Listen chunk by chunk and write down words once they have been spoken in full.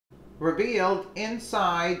Revealed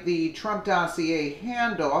inside the Trump dossier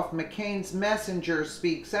handoff, McCain's messenger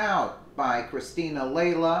speaks out, by Christina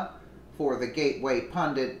Layla for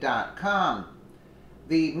thegatewaypundit.com.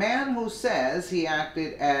 The man who says he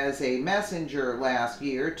acted as a messenger last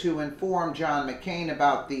year to inform John McCain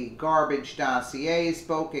about the garbage dossier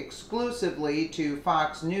spoke exclusively to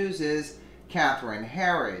Fox News' Catherine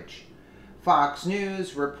Herridge. Fox News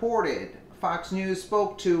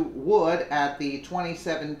spoke to Wood at the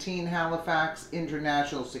 2017 Halifax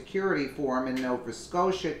International Security Forum in Nova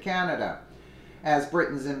Scotia, Canada. As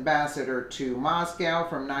Britain's ambassador to Moscow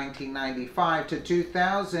from 1995 to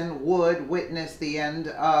 2000, Wood witnessed the end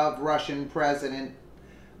of Russian President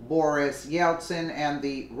Boris Yeltsin and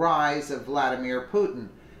the rise of Vladimir Putin.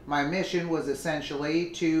 My mission was essentially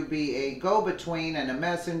to be a go-between and a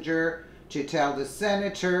messenger to tell the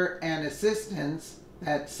senator and assistants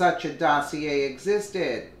that such a dossier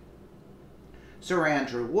existed. Sir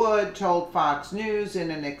Andrew Wood told Fox News in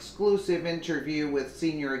an exclusive interview with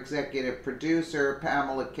senior executive producer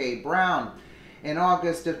Pamela K. Brown. In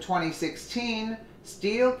August of 2016,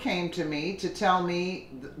 Steele came to me to tell me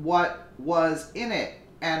what was in it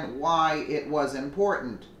and why it was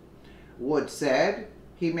important. Wood said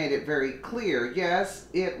he made it very clear, yes,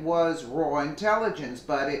 it was raw intelligence,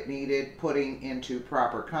 but it needed putting into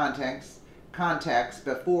proper context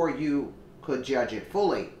before you could judge it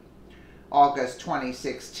fully. August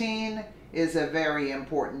 2016 is a very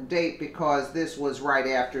important date because this was right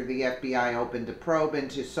after the FBI opened a probe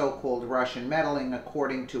into so-called Russian meddling,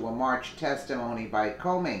 according to a March testimony by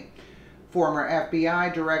Comey. Former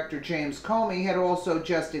FBI Director James Comey had also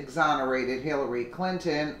just exonerated Hillary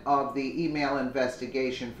Clinton of the email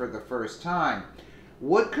investigation for the first time.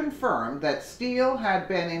 Wood confirmed that Steele had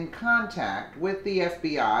been in contact with the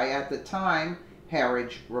FBI at the time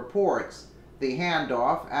Herridge reports. The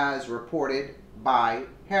handoff, as reported by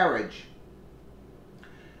Herridge.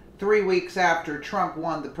 3 weeks after Trump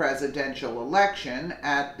won the presidential election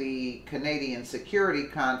at the Canadian Security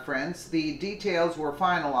Conference, the details were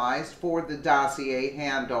finalized for the dossier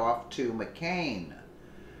handoff to McCain.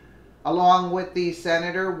 Along with the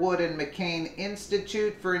Senator, Wood and McCain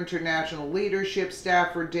Institute for International Leadership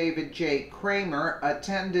staffer David J. Kramer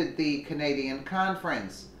attended the Canadian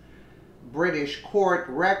conference. British court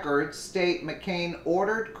records state McCain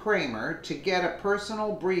ordered Kramer to get a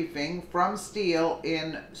personal briefing from Steele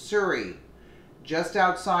in Surrey, just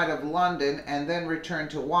outside of London, and then return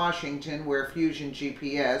to Washington, where Fusion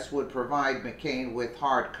GPS would provide McCain with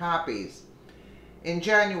hard copies. In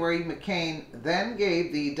January, McCain then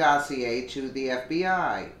gave the dossier to the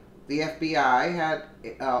FBI. The FBI had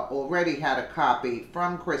already had a copy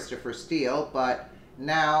from Christopher Steele, but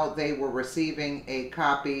now they were receiving a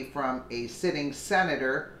copy from a sitting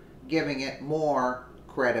senator, giving it more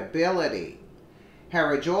credibility.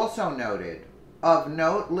 Herridge also noted, of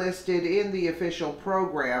note listed in the official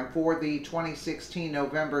program for the 2016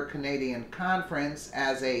 November Canadian Conference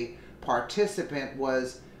as a participant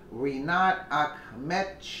was Rinat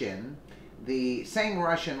Akhmetshin, the same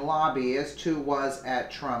Russian lobbyist who was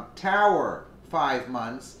at Trump Tower 5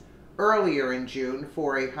 months earlier in June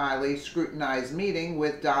for a highly scrutinized meeting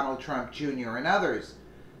with Donald Trump Jr. and others.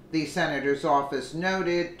 The senator's office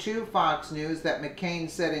noted to Fox News that McCain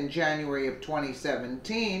said in January of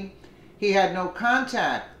 2017 he had no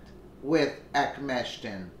contact with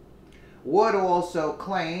Akhmetshin. Wood also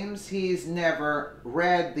claims he's never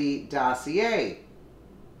read the dossier.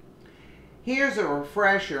 Here's a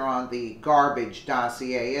refresher on the garbage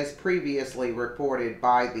dossier as previously reported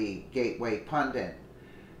by the Gateway Pundit.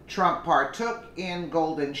 Trump partook in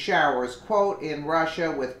golden showers, quote, in Russia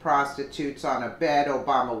with prostitutes on a bed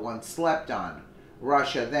Obama once slept on.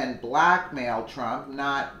 Russia then blackmailed Trump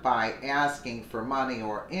not by asking for money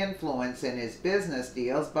or influence in his business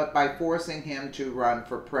deals, but by forcing him to run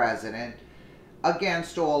for president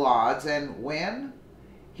against all odds and win.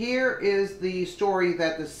 Here is the story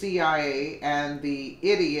that the CIA and the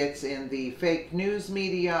idiots in the fake news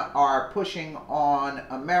media are pushing on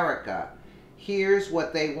America. Here's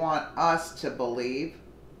what they want us to believe.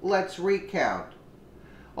 Let's recount.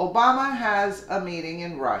 Obama has a meeting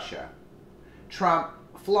in Russia. Trump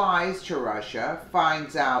flies to Russia,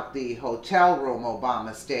 finds out the hotel room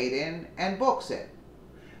Obama stayed in, and books it.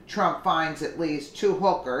 Trump finds at least 2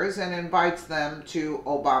 hookers and invites them to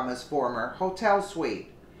Obama's former hotel suite.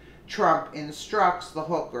 Trump instructs the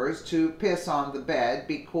hookers to piss on the bed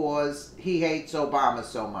because he hates Obama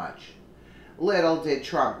so much. Little did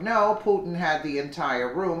Trump know, Putin had the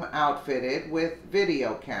entire room outfitted with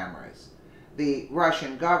video cameras. The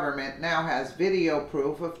Russian government now has video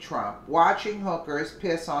proof of Trump watching hookers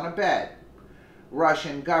piss on a bed.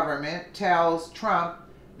 Russian government tells Trump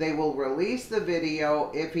they will release the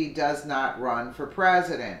video if he does not run for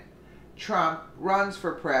president. Trump runs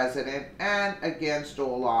for president and against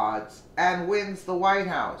all odds and wins the White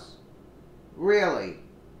House. Really?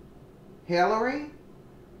 Hillary?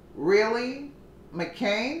 Really?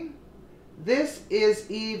 McCain? This is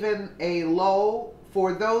even a low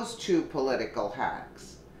for those two political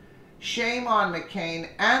hacks. Shame on McCain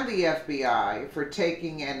and the FBI for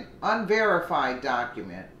taking an unverified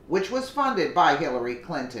document, which was funded by Hillary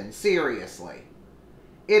Clinton, seriously.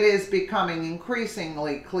 It is becoming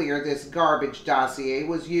increasingly clear this garbage dossier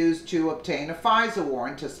was used to obtain a FISA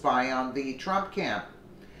warrant to spy on the Trump camp.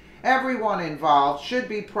 Everyone involved should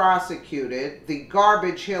be prosecuted. The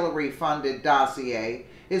garbage Hillary-funded dossier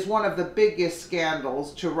is one of the biggest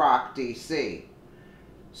scandals to rock D.C.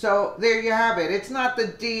 So there you have it. It's not the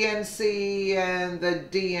DNC and the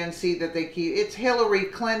DNC that they keep. It's Hillary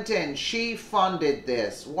Clinton. She funded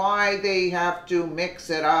this. Why they have to mix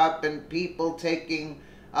it up and people taking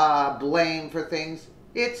blame for things?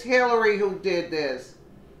 It's Hillary who did this.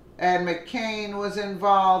 And McCain was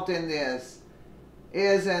involved in this.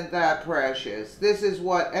 Isn't that precious? This is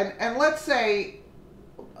what, and let's say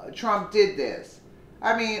Trump did this.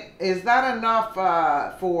 I mean, is that enough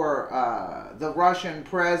for the Russian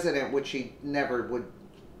president, which he never would,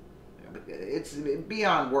 it's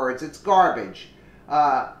beyond words, it's garbage,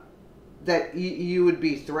 that you would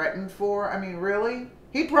be threatened for? I mean, really?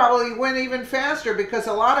 He probably went even faster because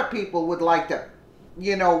a lot of people would like to,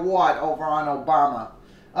 you know what, over on Obama.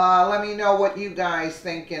 Let me know what you guys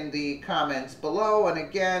think in the comments below. And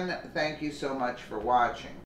again, thank you so much for watching.